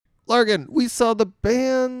Larkin, we saw the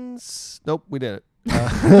bands. Nope, we didn't.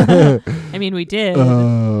 I mean, we did.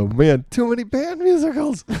 Oh, man, too many band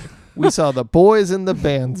musicals. We saw the Boys in the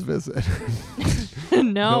Band's Visit.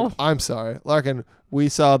 No. Nope, I'm sorry. Larkin, we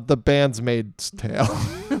saw the Bandsmaid's Tale.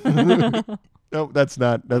 Nope, that's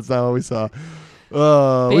not what we saw.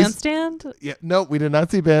 Bandstand? Nope, we did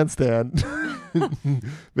not see Bandstand.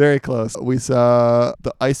 Very close. We saw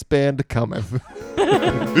the Ice Band Coming.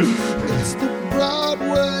 It's the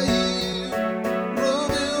Broadway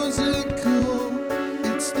Reviewsical.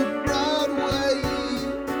 It's the Broadway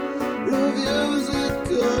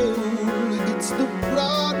Reviewsical. It's the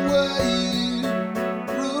Broadway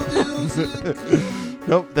Reviewsical.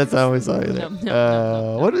 Nope, that's not what we saw either.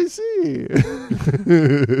 No. What did we see?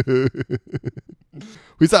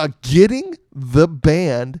 We saw Getting the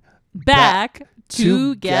Band Back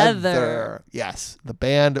Together. Yes, the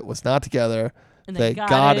band was not together. And they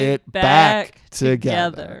got it back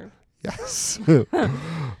together. Yes.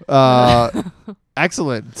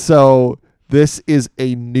 Excellent. So this is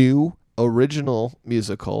a new original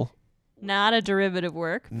musical. Not a derivative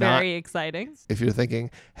work. Very exciting. If you're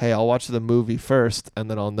thinking, hey, I'll watch the movie first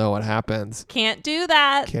and then I'll know what happens. Can't do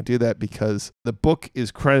that. Can't do that because the book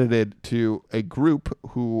is credited to a group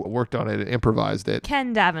who worked on it and improvised it.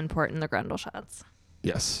 Ken Davenport and the Grundleshots.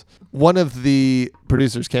 Yes. One of the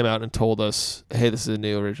producers came out and told us, hey, this is a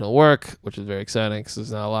new original work, which is very exciting because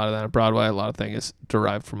there's not a lot of that on Broadway. A lot of things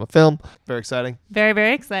derived from a film. Very exciting. Very,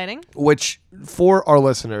 very exciting. Which, for our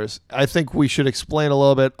listeners, I think we should explain a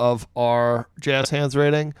little bit of our Jazz Hands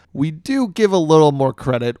rating. We do give a little more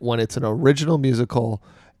credit when it's an original musical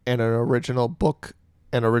and an original book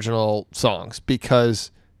and original songs because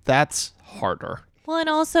that's harder. Well, and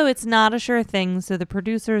also it's not a sure thing, so the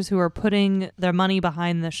producers who are putting their money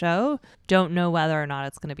behind the show don't know whether or not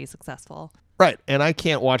it's going to be successful. Right, and I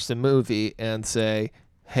can't watch the movie and say,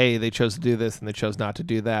 hey, they chose to do this and they chose not to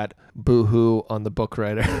do that. Boo-hoo on the book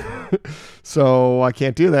writer. So I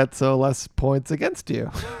can't do that, so less points against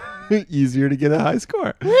you. Easier to get a high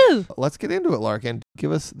score. Woo! Let's get into it, Larkin.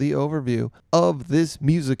 Give us the overview of this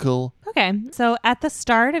musical. Okay, so at the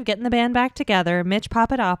start of Getting the Band Back Together, Mitch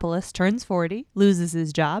Papadopoulos turns 40, loses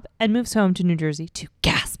his job, and moves home to New Jersey to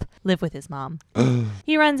gasp, live with his mom.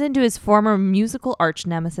 He runs into his former musical arch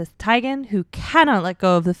nemesis, Tigan, who cannot let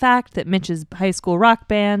go of the fact that Mitch's high school rock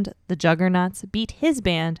band, the Juggernauts, beat his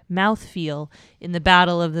band, Mouthfeel, in the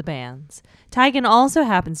Battle of the Bands. Tigan also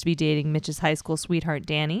happens to be dating Mitch's high school sweetheart,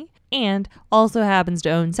 Danny, and also happens to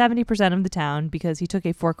own 70% of the town because he took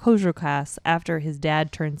a foreclosure class after his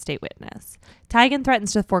dad turned state witness. Tigan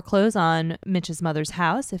threatens to foreclose on Mitch's mother's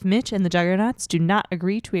house if Mitch and the Juggernauts do not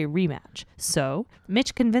agree to a rematch. So,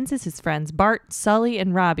 Mitch convinces his friends Bart, Sully,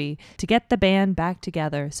 and Robbie to get the band back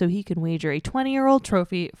together so he can wager a 20-year-old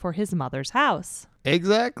trophy for his mother's house.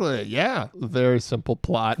 Exactly. Yeah. Very simple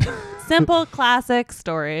plot. Simple, classic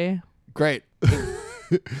story. Great.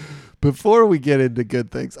 Before we get into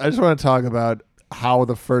good things, I just want to talk about how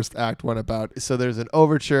the first act went about. So there's an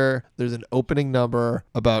overture, there's an opening number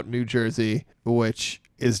about New Jersey, which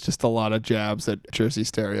is just a lot of jabs at Jersey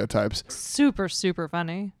stereotypes. Super, super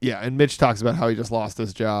funny. Yeah, and Mitch talks about how he just lost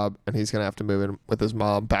his job and he's going to have to move in with his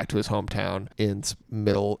mom back to his hometown in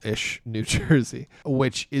middle-ish New Jersey,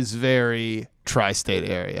 which is very tri-state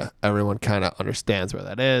area. Everyone kind of understands where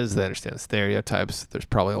that is. They understand the stereotypes. There's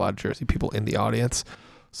probably a lot of Jersey people in the audience.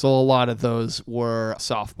 So a lot of those were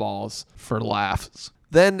softballs for laughs.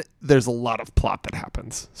 Then there's a lot of plot that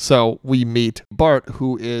happens. So we meet Bart,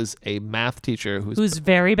 who is a math teacher who's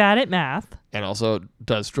very bad at math and also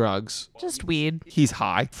does drugs. Just weed. He's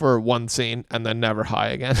high for one scene and then never high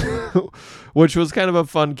again, which was kind of a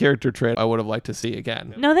fun character trait I would have liked to see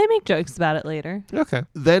again. No, they make jokes about it later. Okay.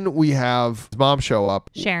 Then we have his mom show up.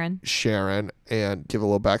 Sharon, and give a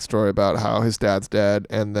little backstory about how his dad's dead.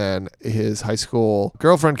 And then his high school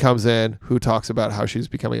girlfriend comes in who talks about how she's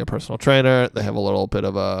becoming a personal trainer. They have a little bit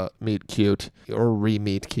of a meet cute or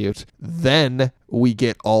re-meet cute. Then we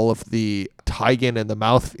get all of the Tigan and the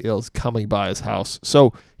Mouthfeels coming by his house.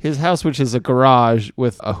 So his house, which is a garage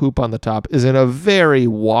with a hoop on the top, is in a very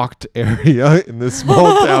walked area in this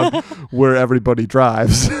small town where everybody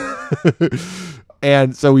drives.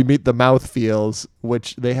 And so we meet the Mouthfeels,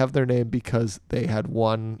 which they have their name because they had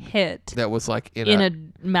one hit that was like in a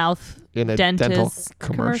mouth in a dental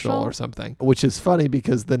commercial or something, which is funny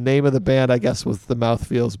because the name of the band, I guess, was the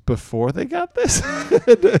Mouthfeels before they got this.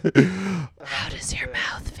 How does your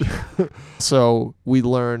mouth feel? So we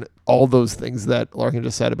learn all those things that Larkin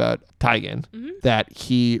just said about Tigan, that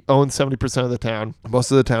he owns 70% of the town. Most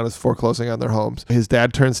of the town is foreclosing on their homes. His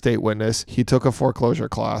dad turned state witness. He took a foreclosure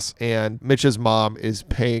class, and Mitch's mom is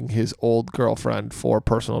paying his old girlfriend for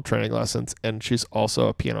personal training lessons, and she's also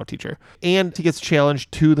a piano teacher. And he gets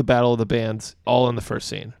challenged to the Battle of the Bands, all in the first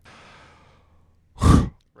scene.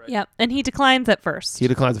 Yep, and he declines at first. He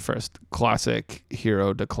declines at first. Classic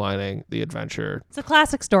hero declining the adventure. It's a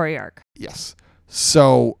classic story arc. Yes.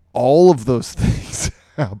 So all of those things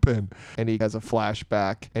happen, and he has a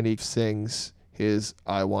flashback, and he sings his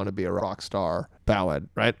I Want to Be a Rock Star ballad,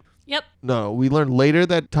 right? Yep. No, we learn later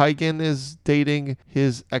that Tigan is dating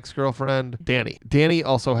his ex-girlfriend, Danny. Danny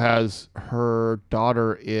also has, her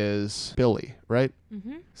daughter is Billy, right?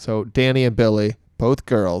 Mm-hmm. So Danny and Billy, both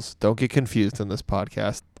girls, don't get confused in this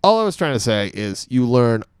podcast. All I was trying to say is you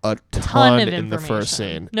learn a ton in the first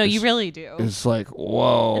scene. No, you really do. It's like,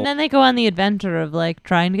 whoa. And then they go on the adventure of like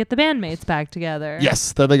trying to get the bandmates back together.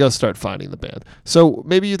 Yes, then they go start finding the band. So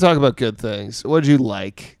maybe you talk about good things. What did you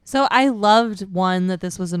like? So I loved, one, that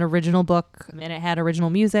this was an original book and it had original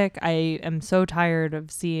music. I am so tired of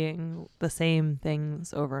seeing the same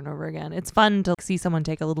things over and over again. It's fun to see someone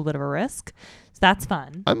take a little bit of a risk. So that's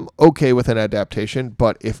fun. I'm okay with an adaptation,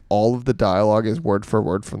 but if all of the dialogue is word for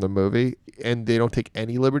word from the movie and they don't take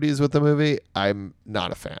any liberties with the movie, I'm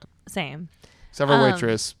not a fan. Same. Except for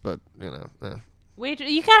Waitress, but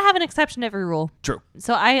You gotta have an exception to every rule. True.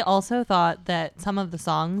 So I also thought that some of the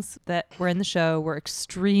songs that were in the show were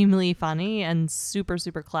extremely funny and super,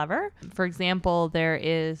 super clever. For example, there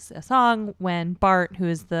is a song when Bart, who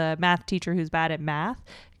is the math teacher who's bad at math,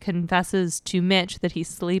 confesses to Mitch that he's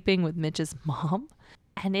sleeping with Mitch's mom.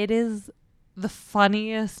 And it is the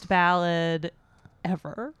funniest ballad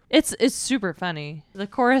ever. It's super funny. The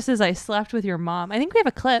chorus is, I slept with your mom. I think we have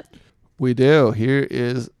a clip. We do. Here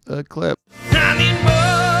is a clip. I need more.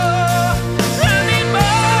 I need more.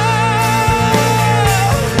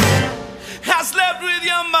 I slept with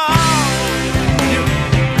your mom.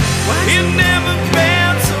 You never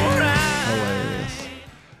felt so right. Hilarious.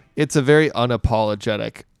 It's a very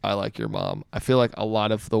unapologetic I like your mom. I feel like a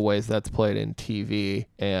lot of the ways that's played in TV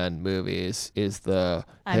and movies is I'm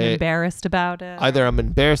embarrassed about it. Either I'm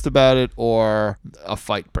embarrassed about it or a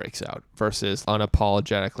fight breaks out versus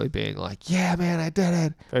unapologetically being like, yeah, man, I did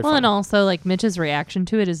it. Very well, funny. and also like Mitch's reaction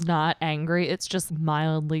to it is not angry. It's just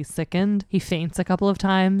mildly sickened. He faints a couple of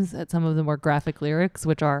times at some of the more graphic lyrics,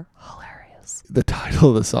 which are hilarious. The title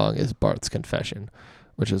of the song is Bart's Confession,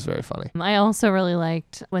 which is very funny. I also really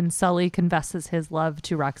liked when Sully confesses his love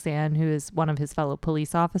to Roxanne, who is one of his fellow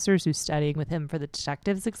police officers who's studying with him for the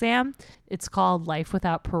detective's exam. It's called Life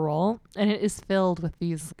Without Parole, and it is filled with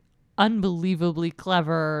these unbelievably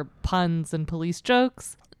clever puns and police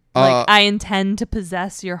jokes. Like, I intend to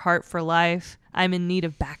possess your heart for life. I'm in need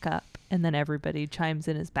of backup. And then everybody chimes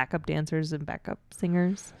in as backup dancers and backup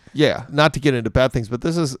singers. Yeah, not to get into bad things, but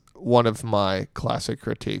this is one of my classic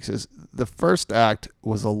critiques is the first act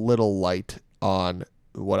was a little light on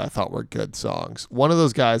what I thought were good songs. One of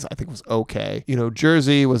those guys I think was okay. You know,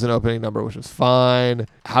 Jersey was an opening number, which was fine.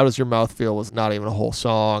 How Does Your Mouth Feel was not even a whole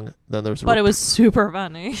song. Then there was But it was super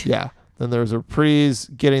funny. Yeah. Then there was a reprise,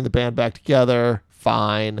 getting the band back together,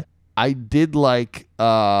 fine. I did like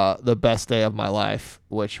The Best Day of My Life,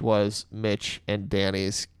 which was Mitch and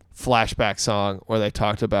Danny's flashback song where they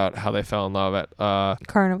talked about how they fell in love at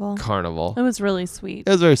Carnival. It was really sweet.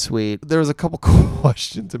 It was very sweet. There was a couple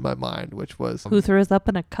questions in my mind, which was... Who throws up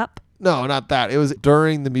in a cup? No, not that. It was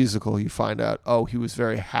during the musical you find out, he was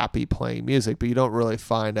very happy playing music, but you don't really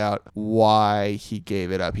find out why he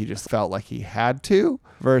gave it up. He just felt like he had to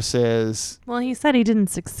versus... Well, he said he didn't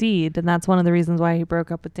succeed, and that's one of the reasons why he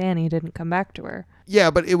broke up with Danny. He didn't come back to her.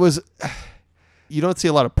 Yeah, but it was... You don't see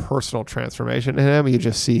a lot of personal transformation in him. You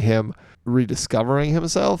just see him rediscovering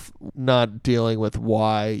himself, not dealing with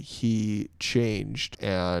why he changed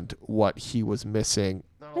and what he was missing.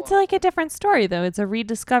 It's like a different story, though. It's a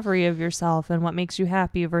rediscovery of yourself and what makes you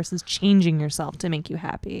happy versus changing yourself to make you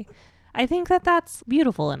happy. I think that that's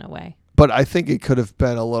beautiful in a way. But I think it could have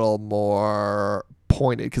been a little more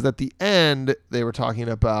pointed because at the end they were talking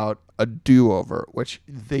about a do-over, which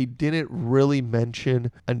they didn't really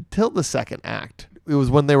mention until the second act. It was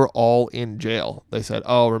when they were all in jail. They said,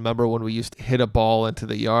 remember when we used to hit a ball into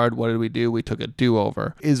the yard? What did we do? We took a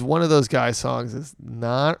do-over. Is one of those guys' songs is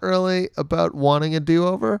not really about wanting a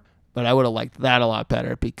do-over, but I would have liked that a lot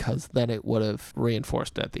better because then it would have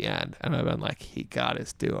reinforced it at the end. And I've been like, he got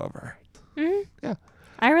his do-over. Mm-hmm. Yeah.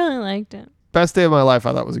 I really liked it. Best Day of My Life,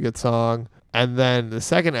 I thought was a good song. And then the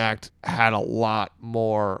second act had a lot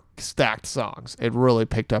more stacked songs. It really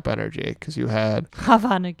picked up energy because you had Hava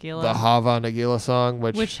Nagila. the Hava Nagila song,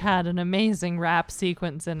 which had an amazing rap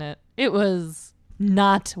sequence in it. It was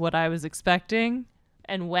not what I was expecting.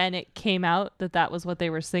 And when it came out that was what they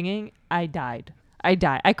were singing, I died.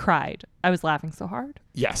 I cried. I was laughing so hard.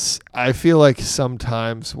 Yes. I feel like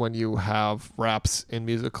sometimes when you have raps in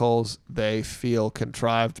musicals, they feel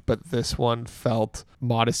contrived, but this one felt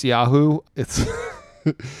modest Yahoo. It's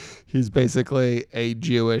he's basically a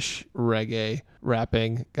Jewish reggae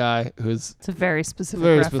rapping guy who's It's a very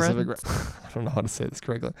specific reference. I don't know how to say this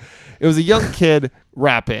correctly. It was a young kid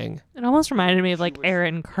rapping. It almost reminded me of like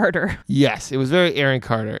Aaron Carter. Yes, it was very Aaron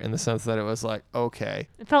Carter in the sense that it was like, okay.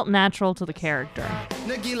 It felt natural to the character.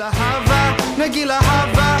 Nagila Hava, Nagila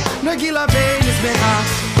Hava, Nagila Venus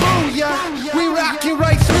Meha. Booyah, we rock you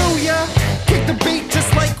right through ya. Kick the beat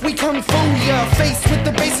just like we kung fu ya. Face with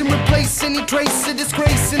the bass and replace any trace of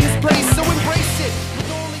disgrace in this place. So embrace it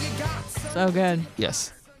with all of you got. So good.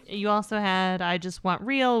 Yes. You also had I Just Want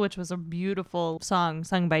Real, which was a beautiful song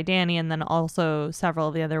sung by Danny, and then also several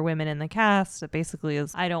of the other women in the cast. It basically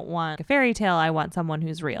is, I don't want a fairy tale. I want someone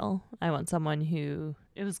who's real. I want someone who...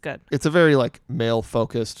 It was good. It's a very like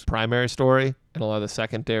male-focused primary story, and a lot of the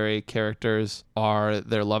secondary characters are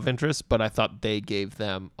their love interests, but I thought they gave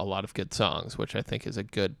them a lot of good songs, which I think is a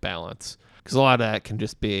good balance. Because a lot of that can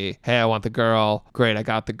just be, hey, I want the girl. Great, I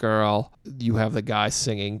got the girl. You have the guy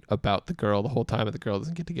singing about the girl the whole time, and the girl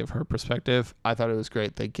doesn't get to give her perspective. I thought it was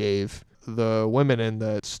great. They gave the women in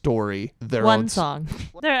the story their one own song.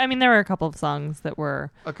 There were a couple of songs that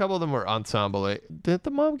were... A couple of them were ensemble. Did the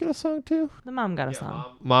mom get a song too? The mom got a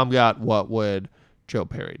song. Mom got What Would Joe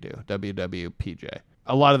Perry Do? WWPJ.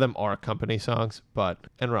 A lot of them are company songs,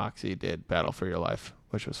 and Roxy did Battle for Your Life,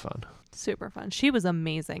 which was fun. Super fun. She was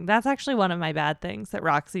amazing. That's actually one of my bad things, that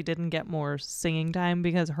Roxy didn't get more singing time,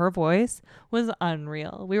 because her voice was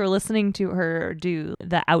unreal. We were listening to her do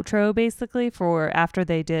the outro basically for after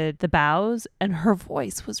they did The Bows, and her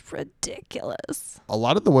voice was ridiculous. A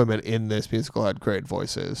lot of the women in this musical had great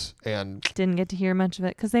voices, and didn't get to hear much of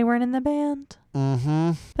it because they weren't in the band.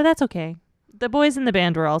 Mm-hmm. But that's okay. The boys in the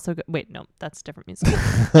band were also good. Wait, no, that's a different musical.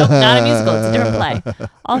 Nope, not a musical. It's a different play.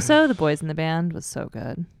 Also, the boys in the band was so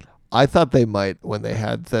good. I thought they might, when they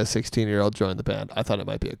had the 16-year-old join the band, I thought it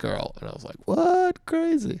might be a girl. And I was like, what?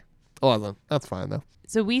 Crazy. Oh, well, then. That's fine, though.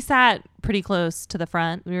 So we sat pretty close to the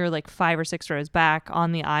front. We were like 5 or 6 rows back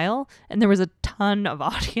on the aisle, and there was a ton of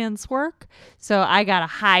audience work. So I got a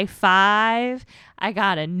high five. I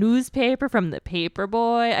got a newspaper from the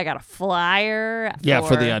Paperboy. I got a flyer.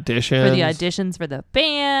 For the auditions. For the auditions for the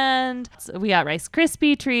band. So we got Rice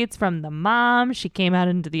Krispie treats from the mom. She came out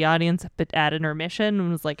into the audience at intermission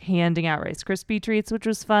and was like handing out Rice Krispie treats, which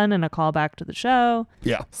was fun, and a callback to the show.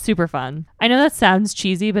 Yeah. Super fun. I know that sounds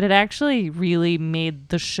cheesy, but it actually really made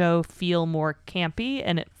the show feel more campy,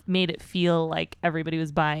 and it made it feel like everybody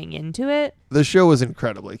was buying into it. The show was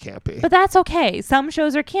incredibly campy. But that's okay. Some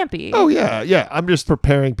shows are campy. Oh, yeah. I'm just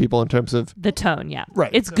preparing people in terms of the tone, yeah. Right.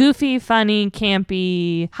 It's goofy, funny,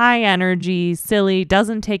 campy, high energy, silly,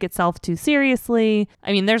 doesn't take itself too seriously.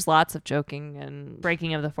 I mean, there's lots of joking and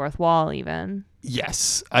breaking of the fourth wall even.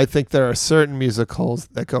 Yes. I think there are certain musicals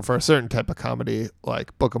that go for a certain type of comedy,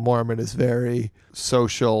 like Book of Mormon is very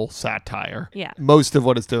social satire. Yeah. Most of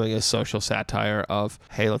what it's doing is social satire of,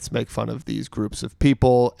 hey, let's make fun of these groups of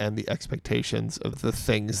people and the expectations of the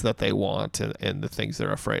things that they want and the things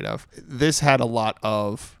they're afraid of. This had a lot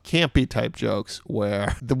of campy type jokes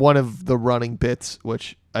where one of the running bits,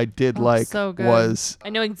 which I did so good, was... I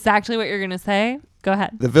know exactly what you're going to say. Go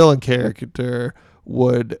ahead. The villain character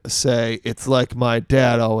would say, it's like my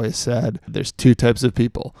dad always said, there's 2 types of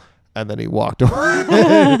people. And then he walked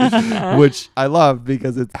away, which I love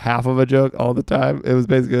because it's half of a joke all the time. It was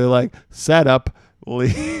basically like, set up,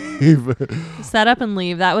 leave. Set up and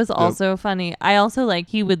leave. That was also funny. I also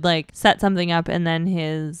he would set something up, and then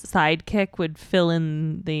his sidekick would fill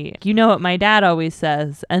in the, you know what my dad always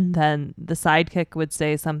says. And then the sidekick would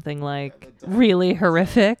say something really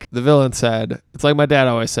horrific. The villain said, it's like my dad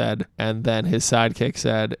always said. And then his sidekick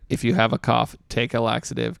said, if you have a cough, take a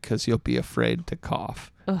laxative because you'll be afraid to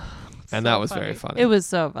cough. Ugh, and that was very funny. It was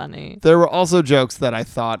so funny. There were also jokes that I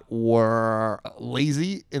thought were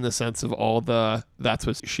lazy in the sense of all the that's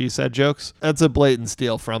what she said jokes. That's a blatant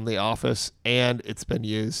steal from The Office, and it's been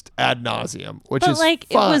used ad nauseum, which is fine.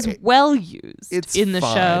 It was well used in the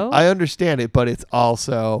show. I understand it, but it's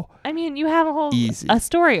also... I mean, you have a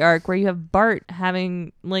story arc where you have Bart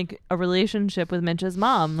having a relationship with Mitch's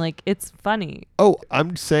mom. It's funny. Oh,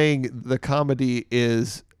 I'm saying the comedy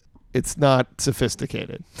is It's not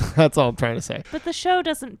sophisticated. That's all I'm trying to say. But the show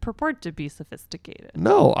doesn't purport to be sophisticated.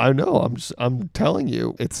 No, I know. I'm telling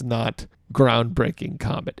you, it's not groundbreaking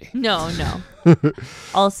comedy. No.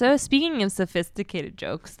 Also, speaking of sophisticated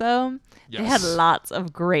jokes, though, they had lots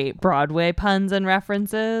of great Broadway puns and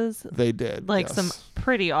references. They did. Like yes. some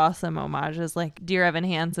pretty awesome homages, like Dear Evan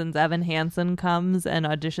Hansen's Evan Hansen comes and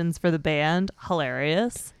auditions for the band.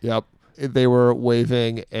 Hilarious. Yep. They were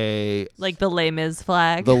waving a... Like the Les Mis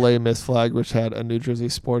flag. The Les Mis flag, which had a New Jersey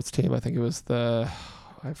sports team. I think it was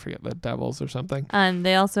I forget, the Devils or something. And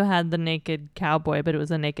they also had the naked cowboy, but it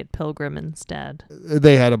was a naked pilgrim instead.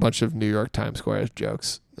 They had a bunch of New York Times Square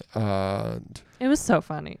jokes. It was so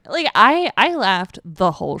funny. Like, I laughed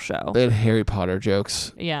the whole show. They had Harry Potter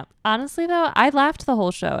jokes. Yeah. Honestly, though, I laughed the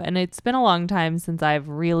whole show. And it's been a long time since I've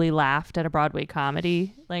really laughed at a Broadway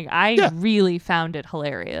comedy. Like, I really found it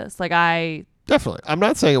hilarious. Like, Definitely. I'm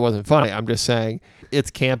not saying it wasn't funny. I'm just saying it's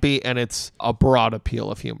campy and it's a broad appeal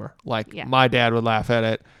of humor. Like, my dad would laugh at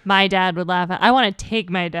it. My dad would laugh at it. I want to take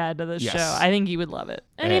my dad to this Yes. show. I think he would love it.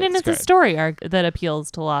 I mean, and it's great. a story arc that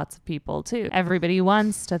appeals to lots of people, too. Everybody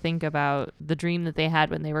wants to think about the dream that they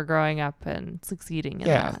had when they were growing up and succeeding in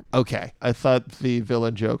that. Okay. I thought the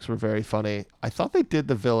villain jokes were very funny. I thought they did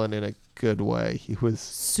the villain in a good way. He was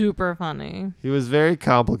super funny. He was very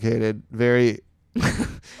complicated, very...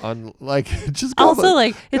 just also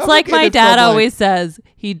like it's like my dad always says,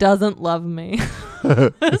 he doesn't love me.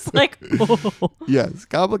 It's like, oh. Yes,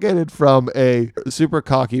 complicated from a super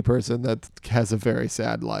cocky person that has a very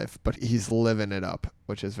sad life, but he's living it up,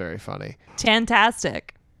 which is very funny.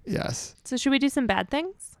 Fantastic. Yes. So should we do some bad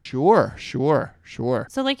things? Sure.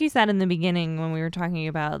 So like you said in the beginning when we were talking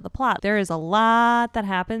about the plot, there is a lot that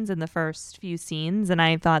happens in the first few scenes, and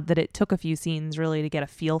I thought that it took a few scenes really to get a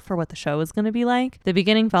feel for what the show was going to be like. The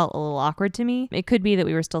beginning felt a little awkward to me. It could be that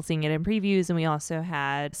we were still seeing it in previews, and we also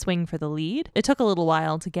had swing for the lead. It took a little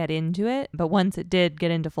while to get into it, but once it did get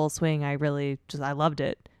into full swing, I loved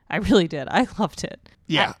it. I really did. I loved it.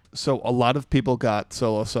 Yeah. So a lot of people got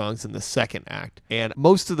solo songs in the second act, and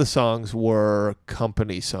most of the songs were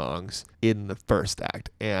company songs in the first act.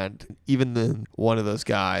 And even then, one of those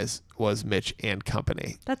guys was Mitch and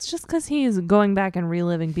company. That's just because he's going back and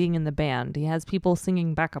reliving being in the band. He has people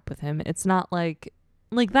singing backup with him. It's not like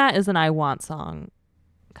that is an I Want song,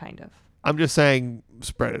 kind of. I'm just saying,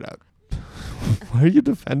 spread it out. Why are you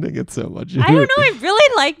defending it so much? I don't know. I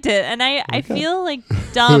really liked it. And I feel like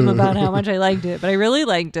dumb about how much I liked it. But I really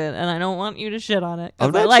liked it. And I don't want you to shit on it.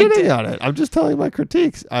 I'm not shitting on it. I'm just telling my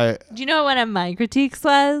critiques. Do you know what one of my critiques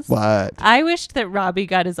was? What? I wished that Robbie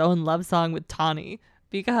got his own love song with Tawny.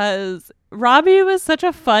 Because Robbie was such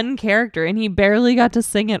a fun character and he barely got to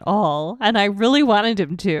sing at all. And I really wanted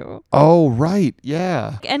him to. Oh, right.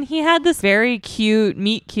 Yeah. And he had this very cute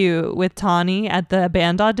meet cute with Tawny at the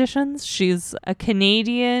band auditions. She's a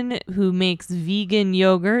Canadian who makes vegan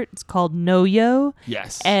yogurt. It's called No-Yo.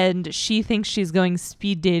 Yes. And she thinks she's going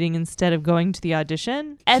speed dating instead of going to the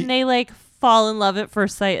audition. And they fall in love at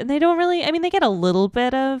first sight. And they don't really, they get a little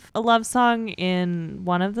bit of a love song in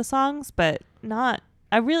one of the songs, but not.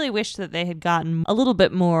 I really wish that they had gotten a little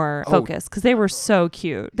bit more focus because they were so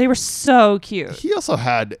cute. He also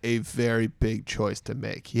had a very big choice to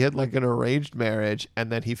make. He had an arranged marriage,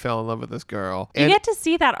 and then he fell in love with this girl. You get to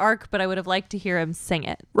see that arc, but I would have liked to hear him sing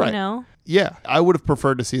it. Right. You know? Yeah, I would have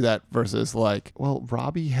preferred to see that versus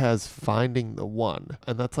Robbie has Finding the One,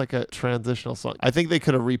 and that's like a transitional song. I think they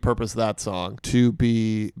could have repurposed that song to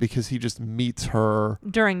be because he just meets her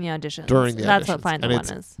during the audition. That's what Find the One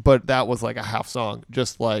is. But that was like a half song,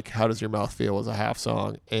 just like How Does Your Mouth Feel was a half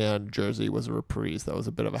song, and Jersey was a reprise that was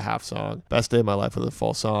a bit of a half song. Best Day of My Life was a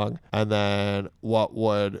full song, and then What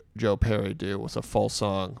Would Joe Perry Do was a full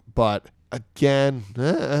song. But again,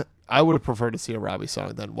 I would have preferred to see a Robbie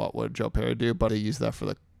song than What Would Joe Perry Do, but they used that for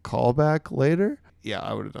the callback later. Yeah,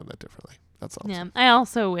 I would have done that differently. That's all. Yeah, I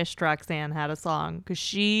also wished Roxanne had a song because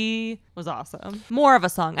she was awesome. More of a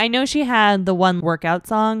song. I know she had the one workout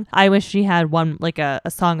song. I wish she had one, a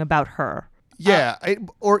song about her. Yeah,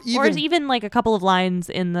 or even a couple of lines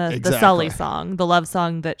in the Sully song, the love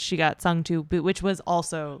song that she got sung to, which was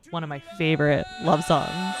also one of my favorite love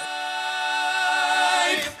songs.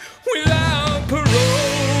 Without parole,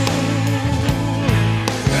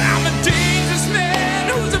 I'm a dangerous man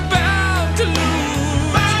who's about to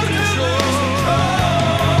lose control,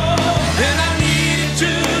 and I need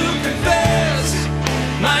to confess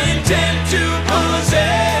my intent to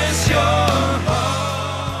possess your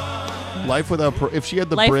heart. Life Without Parole. If she had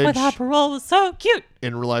the Life bridge Without Parole was so cute.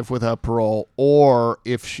 In Life Without Parole, or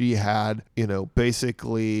if she had,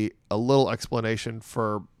 basically a little explanation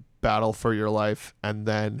for Battle for Your Life and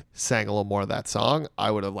then sang a little more of that song,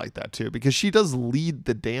 I would have liked that too, because she does lead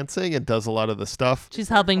the dancing and does a lot of the stuff. She's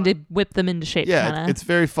helping to whip them into shape. Yeah, kinda. it's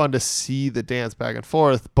very fun to see the dance back and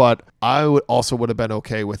forth, but I would have been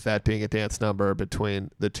okay with that being a dance number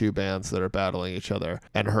between the two bands that are battling each other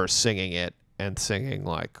and her singing it and singing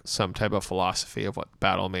like some type of philosophy of what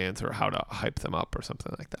battle means or how to hype them up or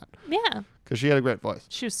something like that. Yeah. Because she had a great voice.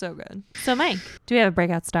 She was so good. So, Mike, do we have a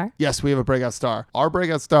breakout star? Yes, we have a breakout star. Our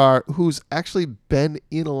breakout star, who's actually been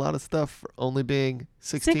in a lot of stuff for only being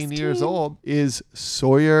 16 years old, is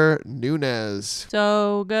Sawyer Nunez.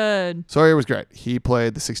 So good. Sawyer was great. He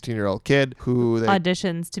played the 16-year-old kid who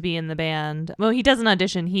auditions to be in the band. Well, he doesn't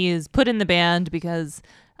audition. He is put in the band because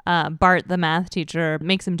Bart, the math teacher,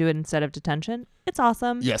 makes him do it instead of detention. It's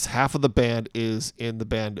awesome. Yes, half of the band is in the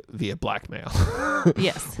band via blackmail.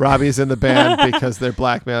 Yes. Robbie's in the band because they're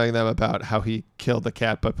blackmailing them about how he killed the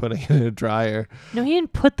cat by putting it in a dryer. No, he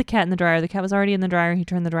didn't put the cat in the dryer. The cat was already in the dryer. He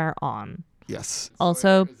turned the dryer on. Yes.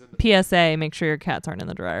 Also, PSA, make sure your cats aren't in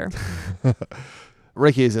the dryer.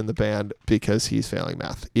 Ricky is in the band because he's failing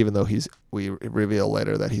math, even though we reveal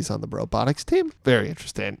later that he's on the robotics team. Very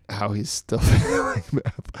interesting how he's still failing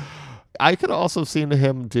math. I could also seen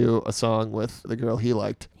him do a song with the girl he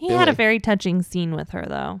liked. He Billy. had a very touching scene with her,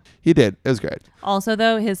 though. He did. It was great. Also,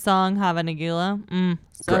 though, his song, Hava Nagila,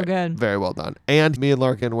 so Great. good. Very well done. And me and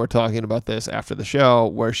Larkin were talking about this after the show,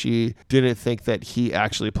 where she didn't think that he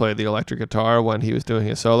actually played the electric guitar when he was doing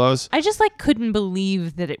his solos. I just couldn't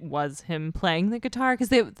believe that it was him playing the guitar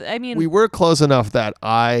because we were close enough that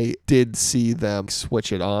I did see them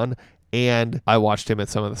switch it on. And I watched him in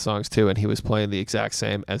some of the songs too, and he was playing the exact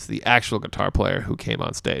same as the actual guitar player who came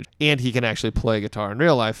on stage. And he can actually play guitar in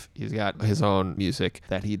real life. He's got his own music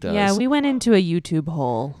that he does. Yeah, we went into a YouTube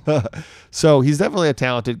hole. So he's definitely a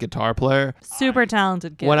talented guitar player. Super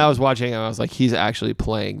talented kid. When I was watching him, I was like, he's actually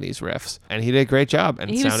playing these riffs. And he did a great job,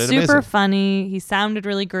 and it sounded amazing. He was super funny. He sounded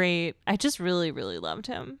really great. I just really, really loved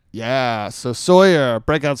him. Yeah, so Sawyer,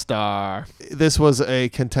 breakout star. This was a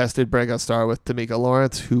contested breakout star with Tamika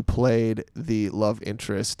Lawrence, who played the love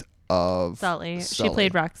interest of Sully. She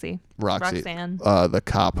played Roxanne. The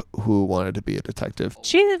cop who wanted to be a detective.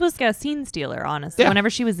 She was a scene stealer, honestly. Yeah. Whenever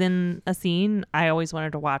she was in a scene, I always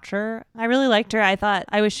wanted to watch her. I really liked her.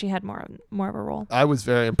 I wish she had more of a role. I was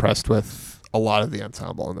very impressed with a lot of the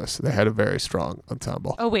ensemble in this. They had a very strong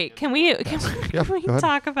ensemble. Oh wait, can we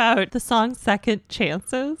talk about the song Second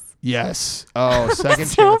Chances? Yes. Oh, Second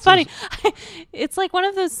Chances. So funny. It's like one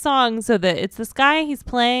of those songs so that it's this guy, he's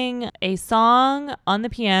playing a song on the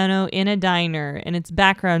piano in a diner and it's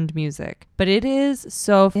background music. But it is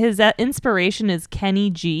his inspiration is Kenny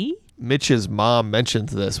G. Mitch's mom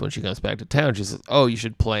mentions this when she comes back to town. She says, oh, you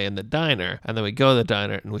should play in the diner. And then we go to the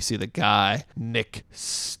diner and we see the guy, Nick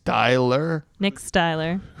Styler,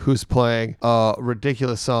 who's playing a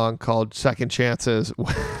ridiculous song called Second Chances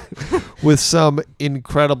with some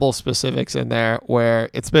incredible specifics in there where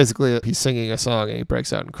it's basically he's singing a song and he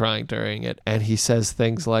breaks out and crying during it. And he says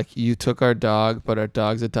things like, you took our dog, but our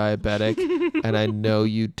dog's a diabetic. And I know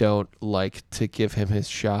you don't like to give him his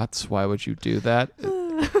shots. Why would you do that?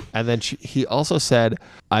 And then he also said,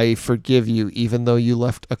 I forgive you even though you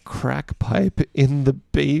left a crack pipe in the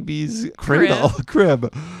baby's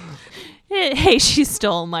crib. Hey, she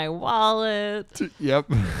stole my wallet.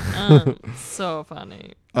 Yep. So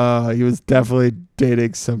funny. He was definitely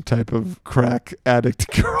dating some type of crack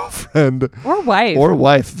addict girlfriend. Or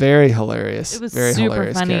wife. Very hilarious. It was very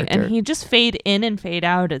super funny. Character. And he just fade in and fade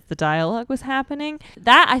out as the dialogue was happening.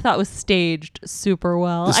 That I thought was staged super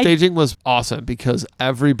well. The staging was awesome because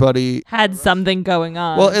everybody had something going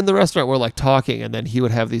on. Well, in the restaurant, we're talking, and then he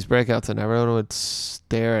would have these breakouts, and everyone would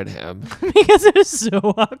stare at him. Because it was so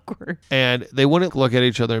awkward. And they wouldn't look at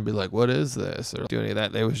each other and be like, what is this? Or do any of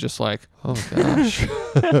that. They was just like, oh, gosh.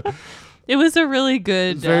 It was a really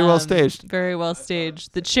good... very well staged. Very well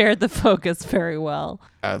staged. That shared the focus very well.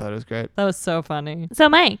 I thought it was great. That was so funny. So,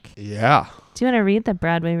 Mike. Yeah. Do you want to read the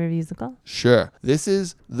Broadway Reviewsical? Sure. This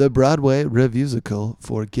is the Broadway Reviewsical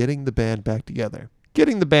for Getting the Band Back Together.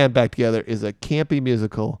 Getting the Band Back Together is a campy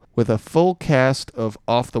musical with a full cast of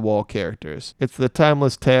off-the-wall characters. It's the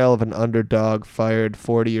timeless tale of an underdog, fired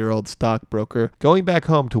 40-year-old stockbroker going back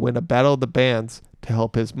home to win a battle of the bands to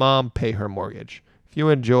help his mom pay her mortgage. If you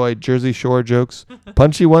enjoy Jersey Shore jokes,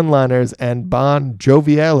 punchy one-liners, and Bon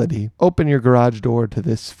joviality, open your garage door to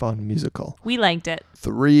this fun musical. We liked it.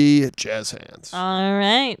 3 jazz hands. All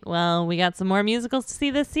right. Well, we got some more musicals to see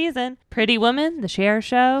this season. Pretty Woman, The Cher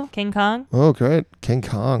Show, King Kong. Oh, great. King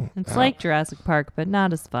Kong. It's like Jurassic Park, but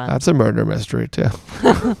not as fun. That's a murder mystery, too.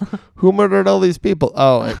 Who murdered all these people?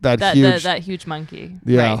 Oh, that huge monkey.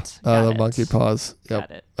 Yeah. Right. The monkey paws. Yep.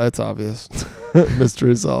 Got it. That's obvious.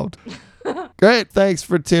 Mystery solved. Great. Thanks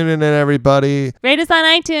for tuning in, everybody. Rate us on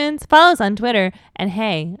iTunes. Follow us on Twitter. And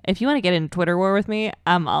hey, if you want to get in a Twitter war with me,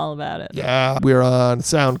 I'm all about it. Yeah. We're on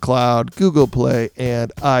SoundCloud, Google Play,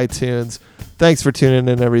 and iTunes. Thanks for tuning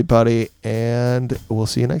in, everybody. And we'll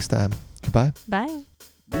see you next time. Goodbye. Bye.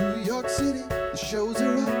 New York City, the shows are